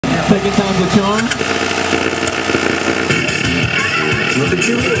Second time's a charm. Look at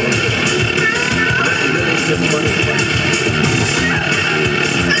you.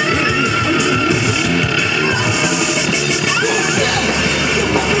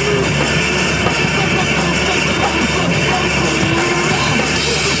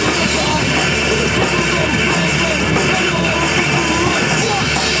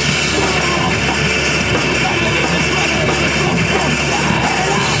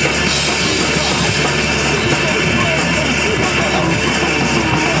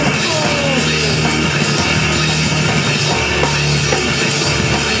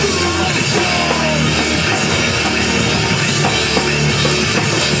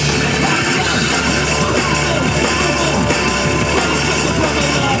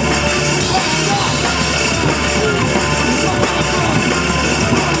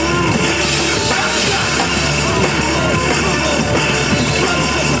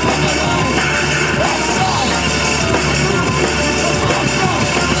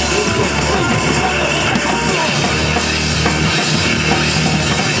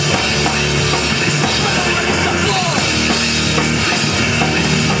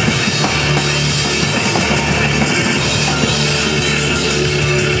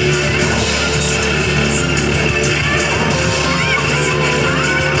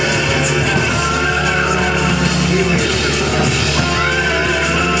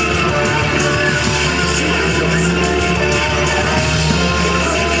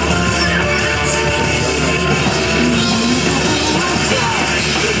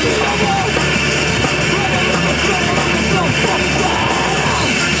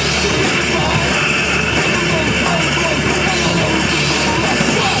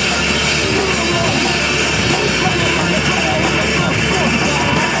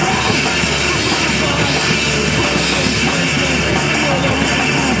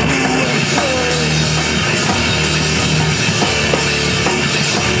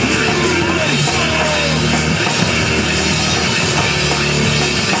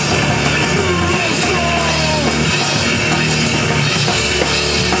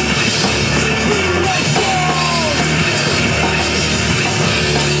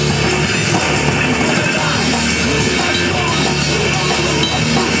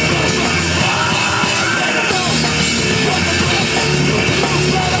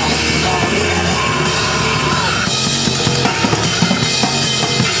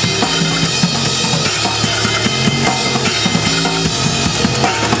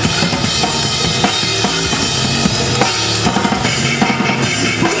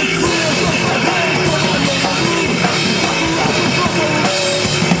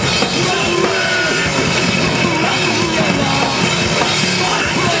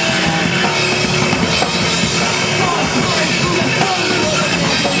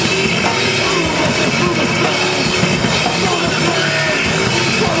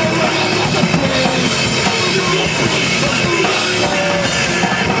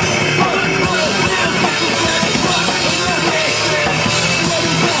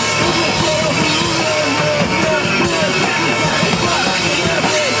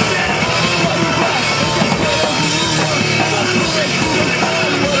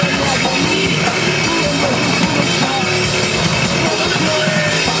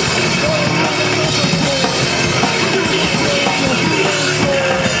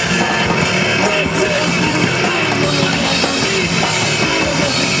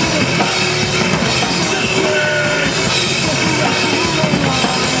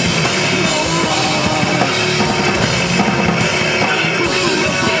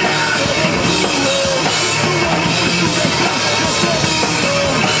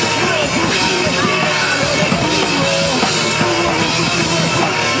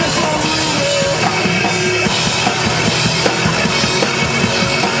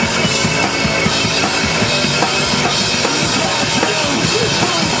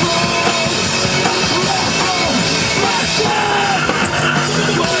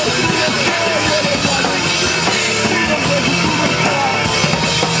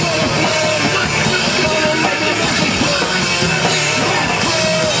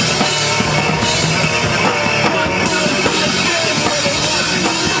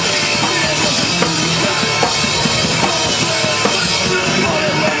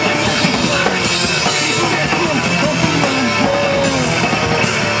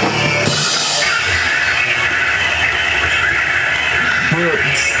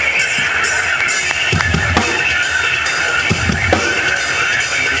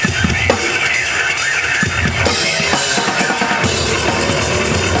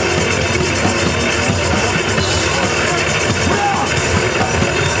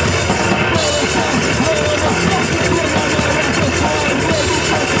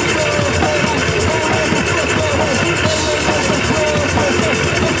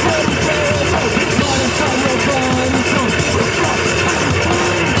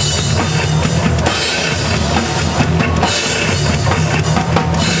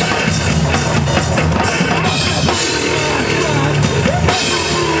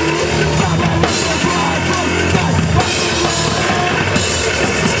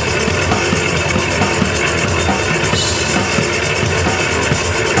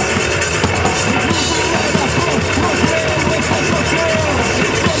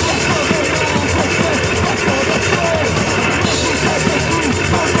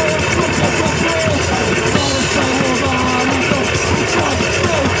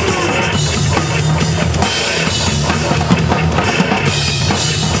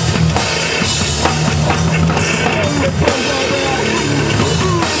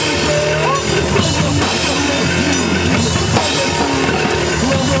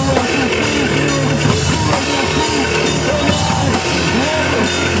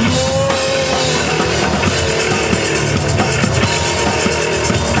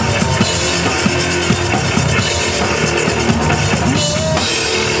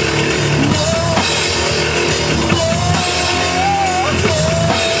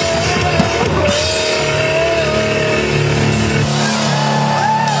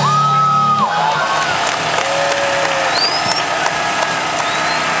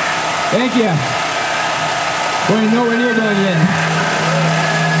 Thank you. We're nowhere near done yet.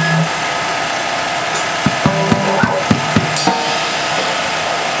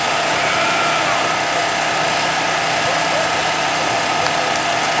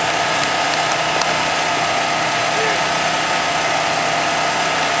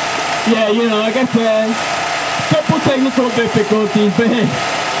 Yeah, you know, like I said, couple technical difficulties, but hey,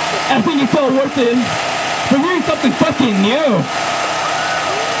 I think it's all worth it. We're doing something fucking new.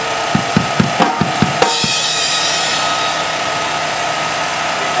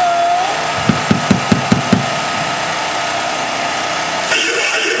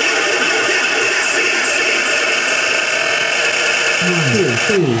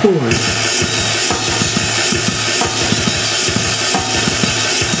 Four.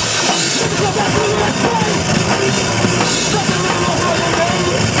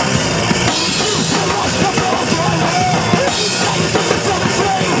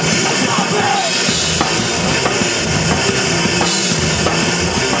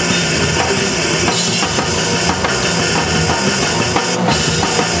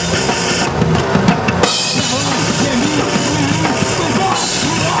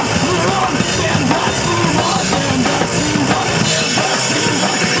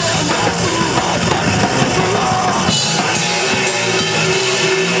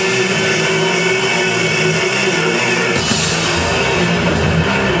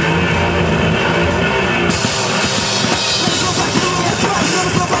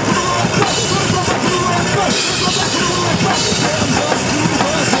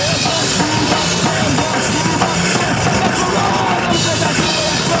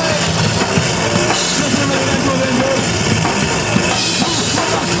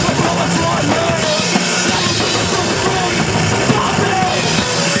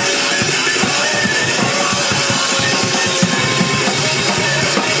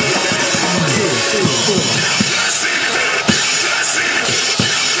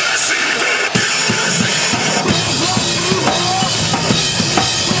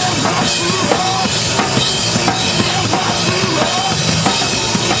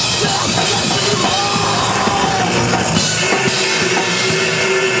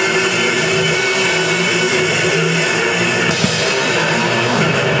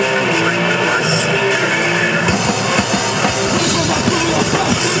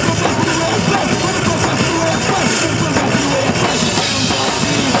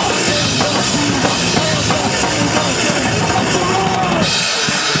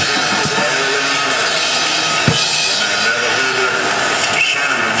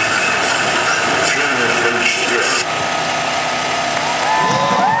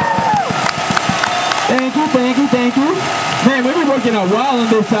 Thank you. Man, we've been working a while on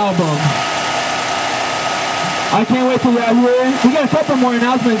this album. I can't wait till you're out here. We got a couple more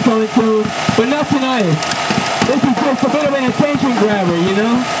announcements coming soon, but not tonight. This is just a bit of an attention grabber, you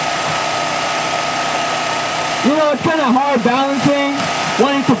know? You know, it's kind of hard balancing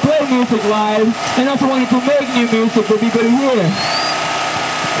wanting to play music live and also wanting to make new music for people to hear.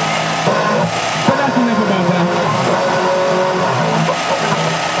 But that's enough about that.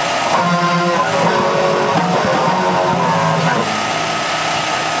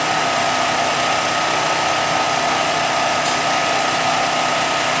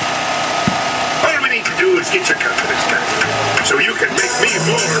 Get your confidence back, so you can make me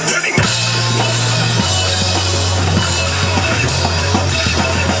more money.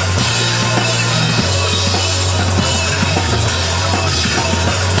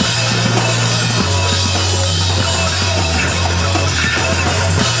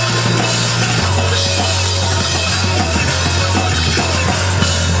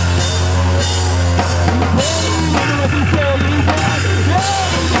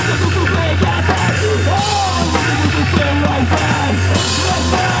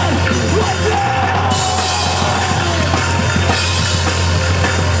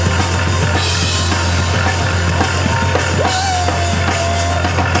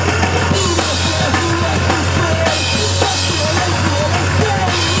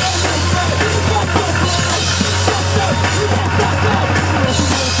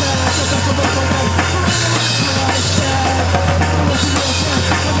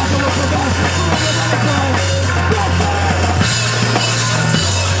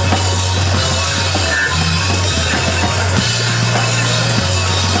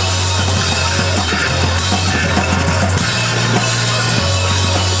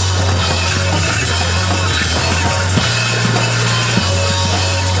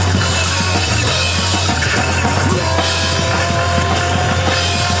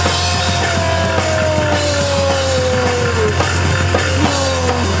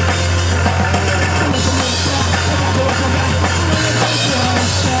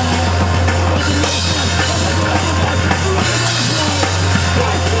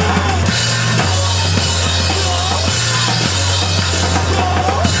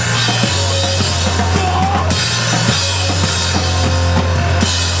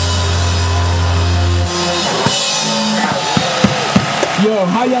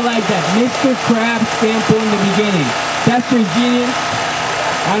 got like that Mr. Krabs sample in the beginning. That's just genius.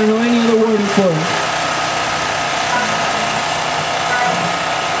 I don't know any other wording for it.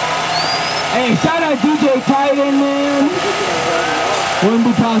 Hey, shout out DJ Titan, man. Wouldn't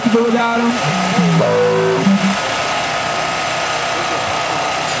be possible without him.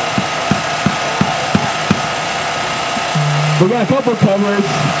 We got a couple covers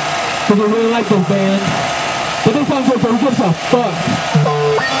because we really like this band. But this one's good, so who gives a fuck?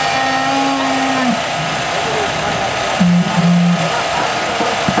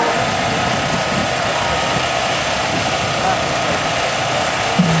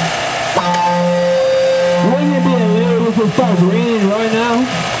 Wouldn't it be hilarious if it starts raining right now?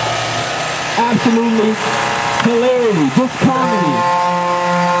 Absolutely hilarity, just comedy.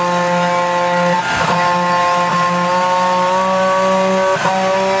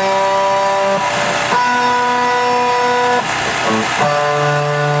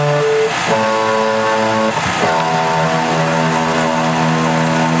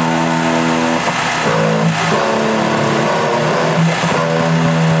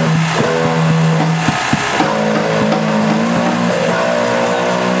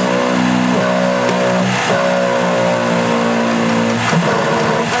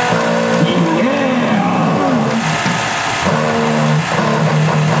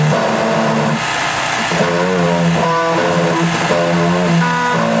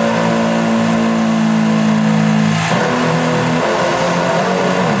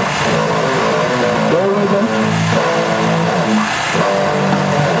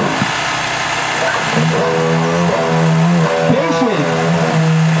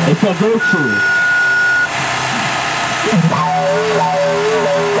 It's a virtue.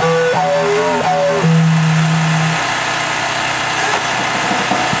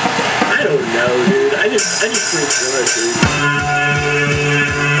 I don't know, dude. I just freak out, dude.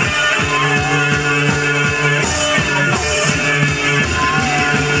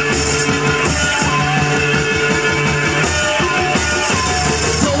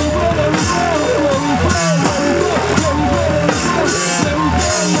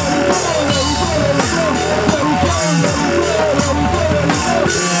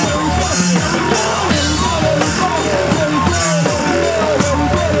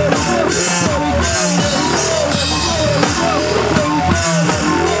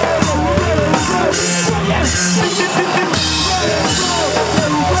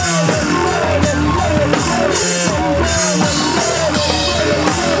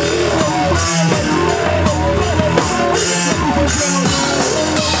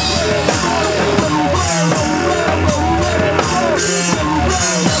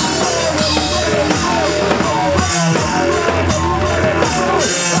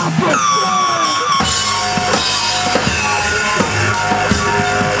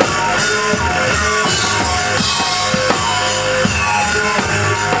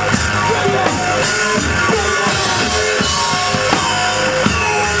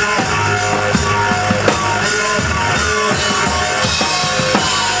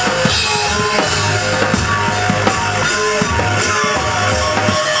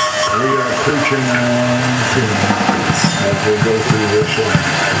 As we go through this one.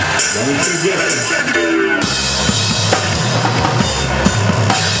 Don't forget.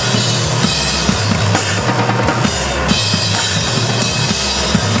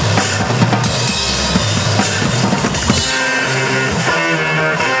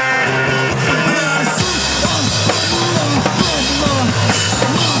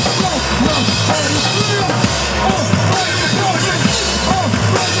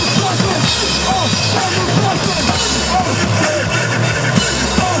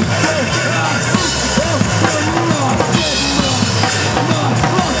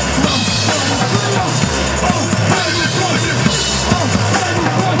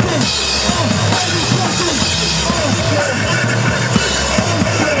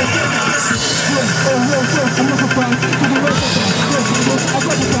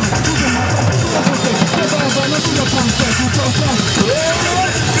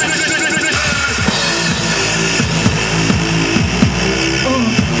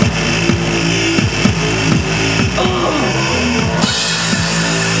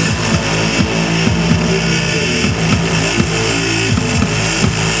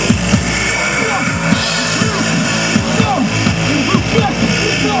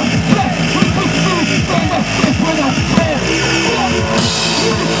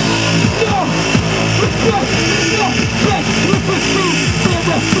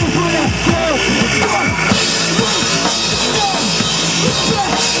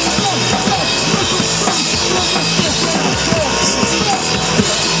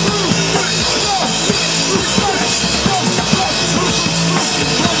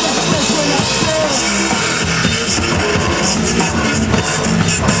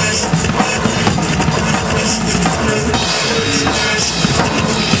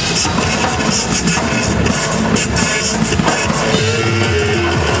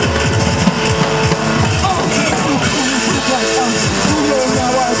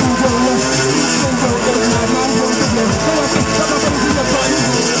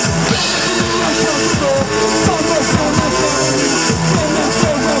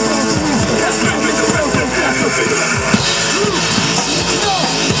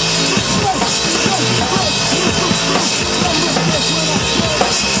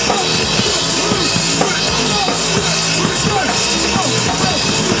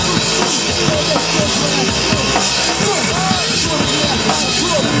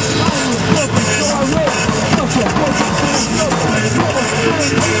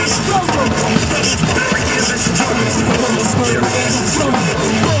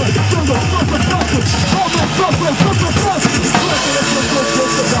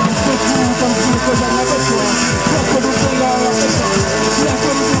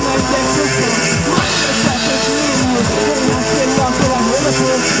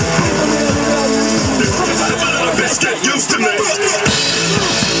 Bitch, get used to me.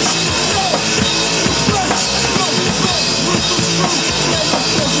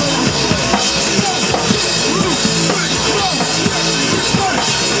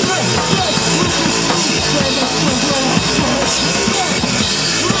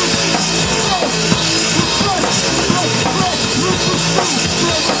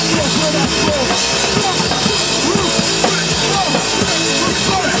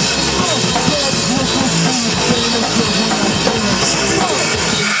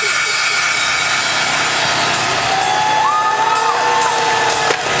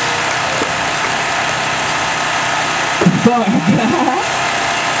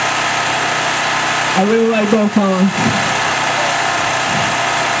 I really like those songs.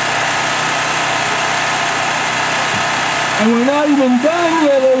 And we're not even done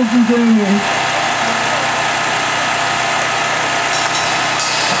yet, ladies and gentlemen.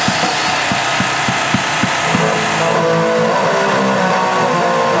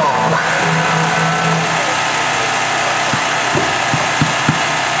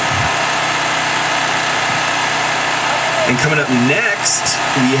 And coming up next,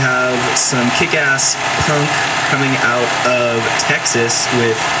 we have some kick-ass punk coming out of Texas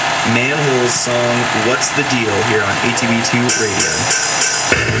with Manhole's song, What's the Deal, here on ATV2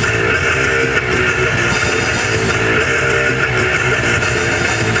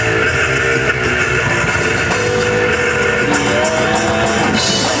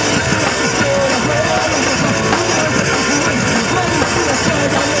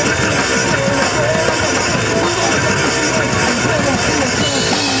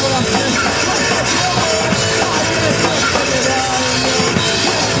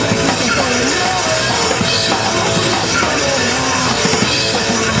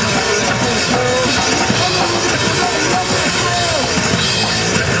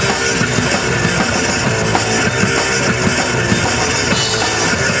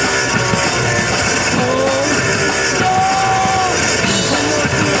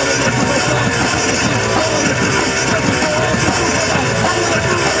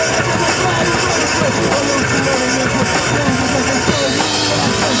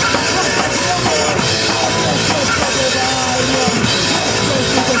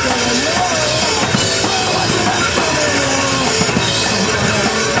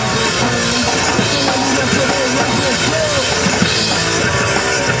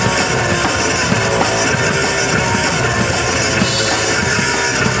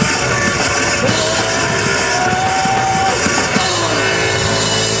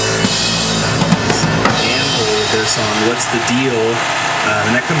 What's the Deal?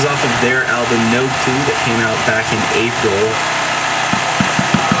 And that comes off of their album No Clue that came out back in April.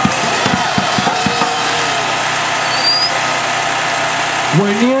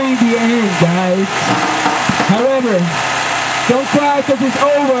 We're nearing the end, guys. However, don't cry because it's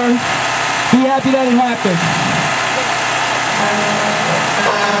over. Be happy that it happened.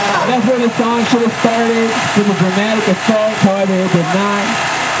 That's where the song should have started, with a dramatic effect. However, it did not.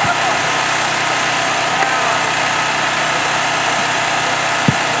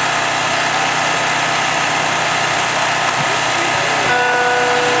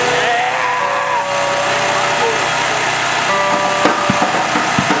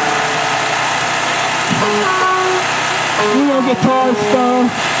 Guitar stuff,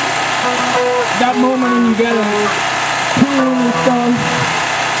 that moment when you get a tune and stuff.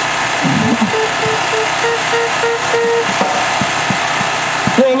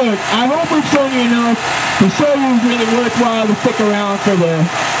 Hey look, I hope we've shown you enough to show you it's really worthwhile to stick around for the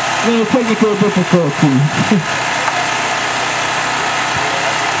little technical difficulties.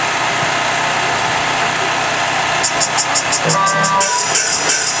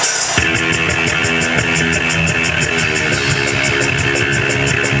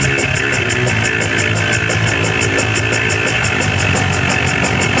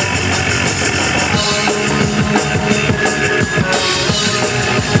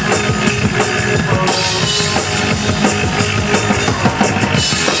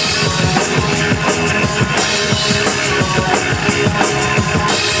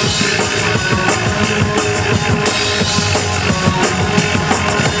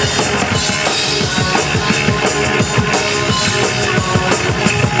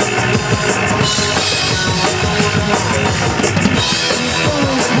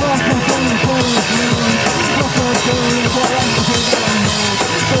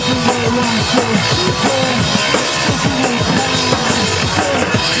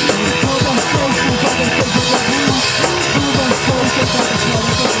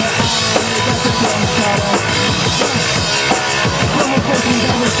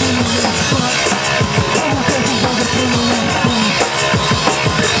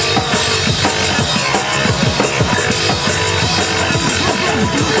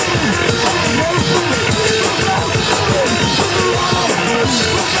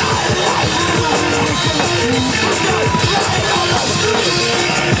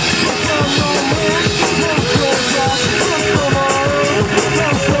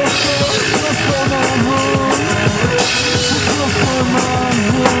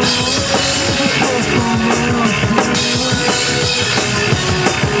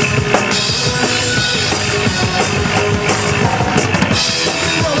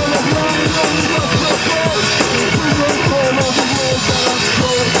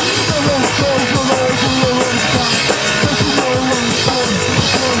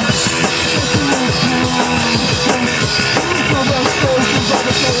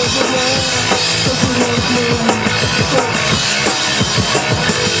 Let's go.